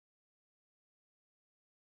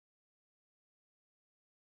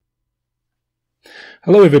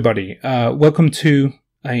Hello, everybody. Welcome to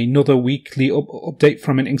another weekly update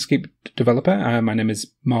from an Inkscape developer. My name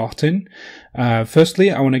is Martin. Firstly,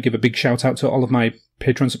 I want to give a big shout out to all of my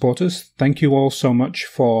Patreon supporters. Thank you all so much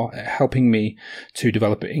for helping me to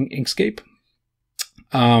develop Inkscape.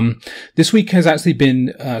 This week has actually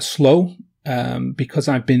been slow because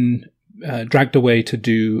I've been dragged away to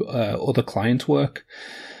do other client work.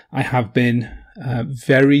 I have been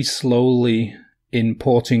very slowly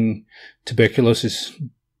importing tuberculosis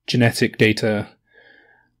genetic data,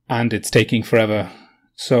 and it's taking forever.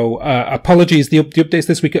 So apologies, the updates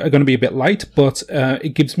this week are going to be a bit light, but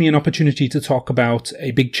it gives me an opportunity to talk about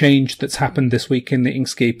a big change that's happened this week in the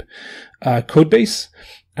Inkscape codebase,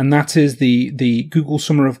 and that is the Google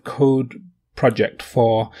Summer of Code project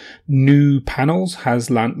for new panels has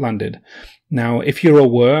landed. Now, if you're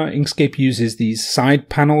aware, Inkscape uses these side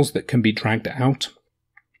panels that can be dragged out.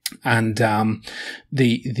 And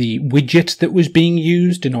the widget that was being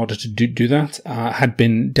used in order to do that had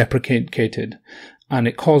been deprecated, and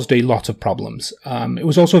it caused a lot of problems. It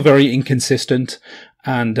was also very inconsistent,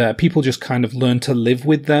 and people just kind of learn to live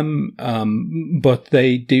with them, but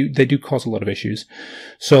they do cause a lot of issues.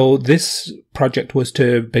 So this project was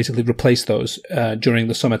to basically replace those during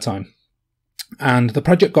the summertime. And the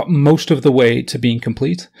project got most of the way to being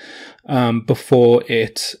complete before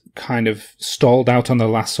it kind of stalled out on the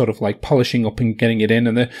last sort of like polishing up and getting it in.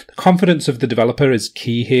 And the confidence of the developer is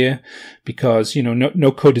key here, because, you know,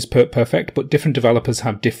 no code is perfect, but different developers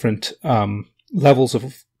have different levels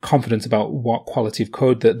of confidence about what quality of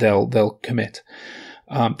code that they'll commit.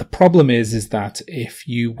 The problem is that if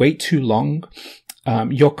you wait too long,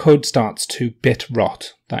 your code starts to bit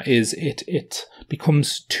rot. That is, it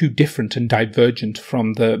becomes too different and divergent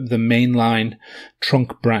from the mainline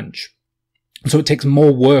trunk branch. So it takes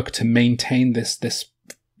more work to maintain this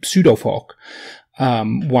pseudo fork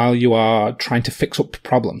while you are trying to fix up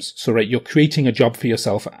problems. So right, you're creating a job for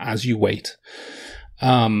yourself as you wait.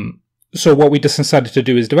 So what we just decided to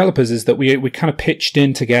do as developers is that we kind of pitched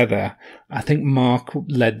in together. I think Mark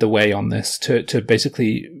led the way on this to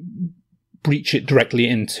basically breach it directly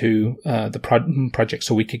into the project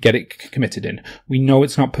so we could get it committed in. We know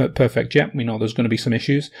it's not perfect yet. We know there's going to be some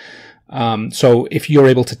issues. So if you're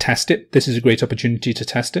able to test it, this is a great opportunity to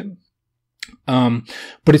test it.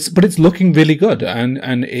 But it's looking really good,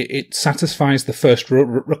 and it satisfies the first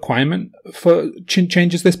requirement for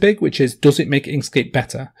changes this big, which is, does it make Inkscape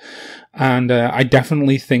better? And I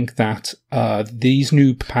definitely think that these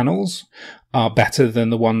new panels are better than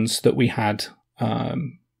the ones that we had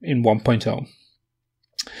in 1.0.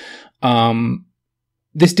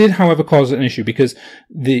 This did, however, cause an issue because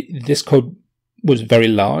this code was very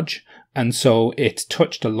large, and so it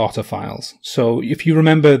touched a lot of files. So if you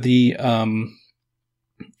remember the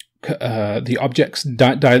objects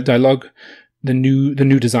dialog, the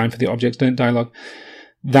new design for the objects dialog,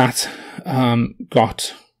 that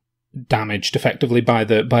got damaged effectively by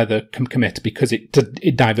the commit because it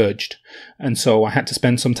diverged, and so I had to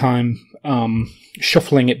spend some time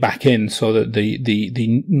shuffling it back in so that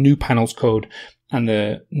the new panels code and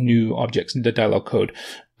the new objects in the dialog code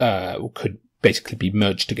could basically be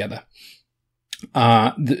merged together.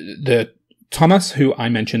 The Thomas, who I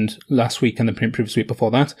mentioned last week and the previous week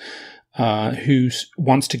before that, who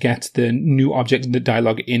wants to get the new objects in the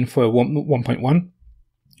dialog in for 1.1,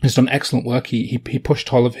 has done excellent work. He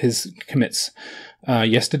pushed all of his commits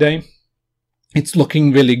yesterday. It's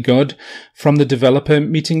looking really good. From the developer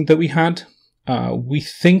meeting that we had, we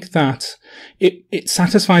think that it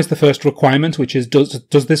satisfies the first requirement, which is,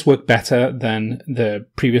 does this work better than the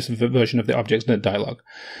previous version of the objects in the dialog?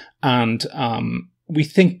 And we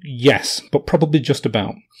think yes, but probably just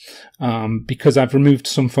about, because I've removed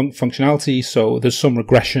some functionality, so there's some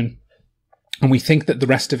regression. And we think that the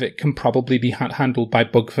rest of it can probably be handled by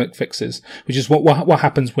bug fixes, which is what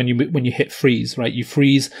happens when you hit freeze, right? You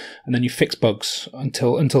freeze and then you fix bugs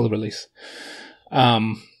until the release.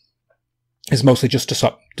 It's mostly just to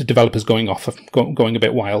stop the developers going a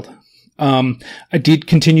bit wild. I did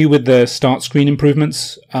continue with the start screen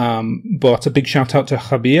improvements, but a big shout out to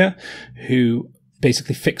Javier, who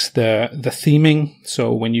basically fixed the theming.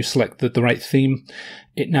 So when you select the right theme,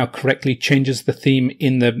 it now correctly changes the theme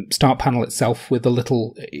in the start panel itself with a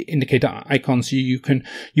little indicator icon. So you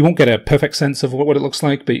won't get a perfect sense of what it looks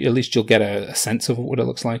like, but at least you'll get a sense of what it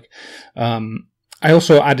looks like. I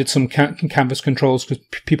also added some canvas controls because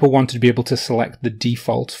people wanted to be able to select the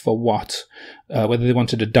default for what, whether they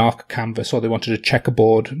wanted a dark canvas or they wanted a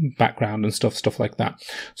checkerboard background and stuff like that.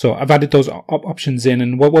 So I've added those options in,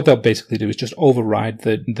 and what they'll basically do is just override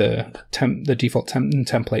the default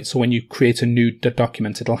template. So when you create a new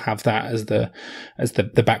document, it'll have that as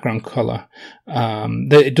the background color.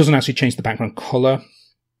 It doesn't actually change the background color.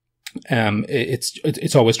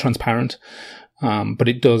 It's always transparent, but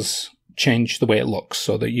it does change the way it looks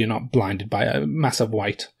so that you're not blinded by a massive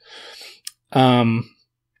white.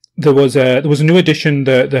 There was a new addition,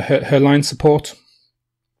 the hairline support,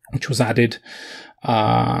 which was added.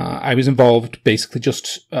 I was involved basically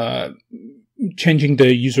just changing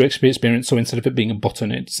the user experience. So instead of it being a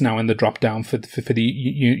button, it's now in the drop down for the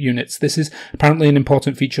units. This is apparently an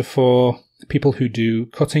important feature for people who do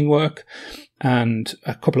cutting work and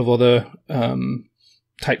a couple of other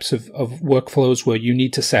types of workflows where you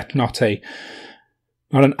need to set not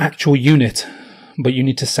an actual unit, but you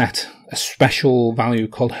need to set a special value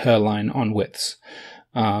called hairline on widths.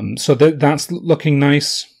 So that's looking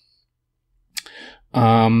nice.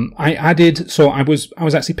 I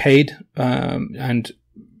was actually paid, and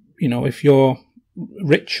if you're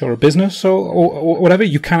rich or a business or whatever,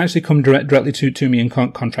 you can actually come directly to me and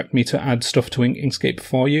contract me to add stuff to Inkscape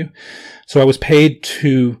for you. So I was paid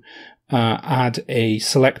to add a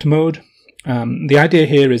select mode. The idea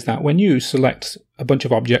here is that when you select a bunch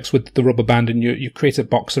of objects with the rubber band and you create a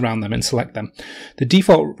box around them and select them, the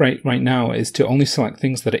default right now is to only select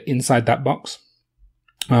things that are inside that box.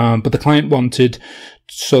 But the client wanted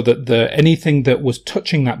so that anything that was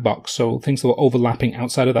touching that box, so things that were overlapping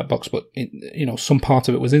outside of that box, but some part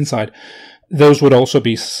of it was inside, those would also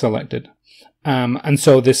be selected. And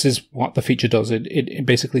so this is what the feature does. It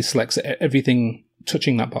basically selects everything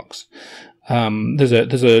touching that box. There's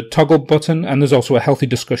a toggle button, and there's also a healthy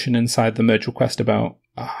discussion inside the merge request about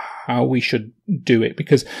how we should do it,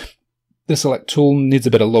 because the select tool needs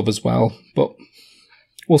a bit of love as well, but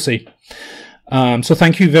we'll see. So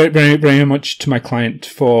thank you very, very, very much to my client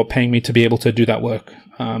for paying me to be able to do that work.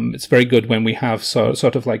 It's very good when we have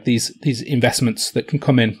sort of like these investments that can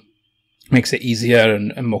come in. Makes it easier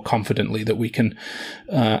and more confidently that we can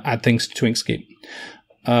add things to Inkscape.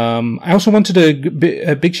 I also wanted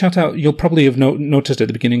a big shout out. You'll probably have noticed at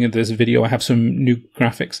the beginning of this video, I have some new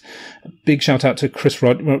graphics. Big shout out to Chris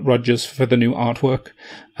Rogers for the new artwork.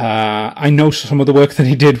 I know some of the work that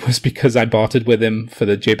he did was because I bartered with him for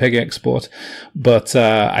the JPEG export, but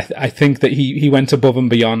I think that he went above and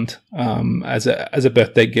beyond as a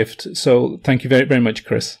birthday gift. So thank you very, very much,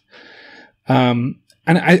 Chris.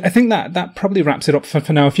 And I think that probably wraps it up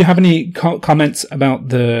for now. If you have any comments about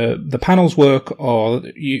the panels work, or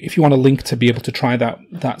if you want a link to be able to try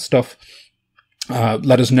that stuff,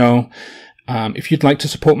 let us know. If you'd like to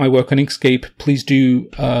support my work on Inkscape, please do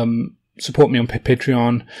support me on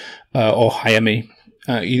Patreon or hire me.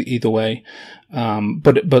 Either way.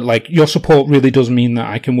 But like your support really does mean that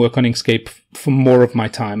I can work on Inkscape for more of my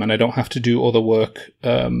time, and I don't have to do other work.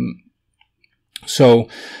 So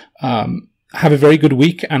have a very good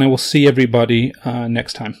week, and I will see everybody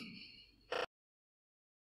next time.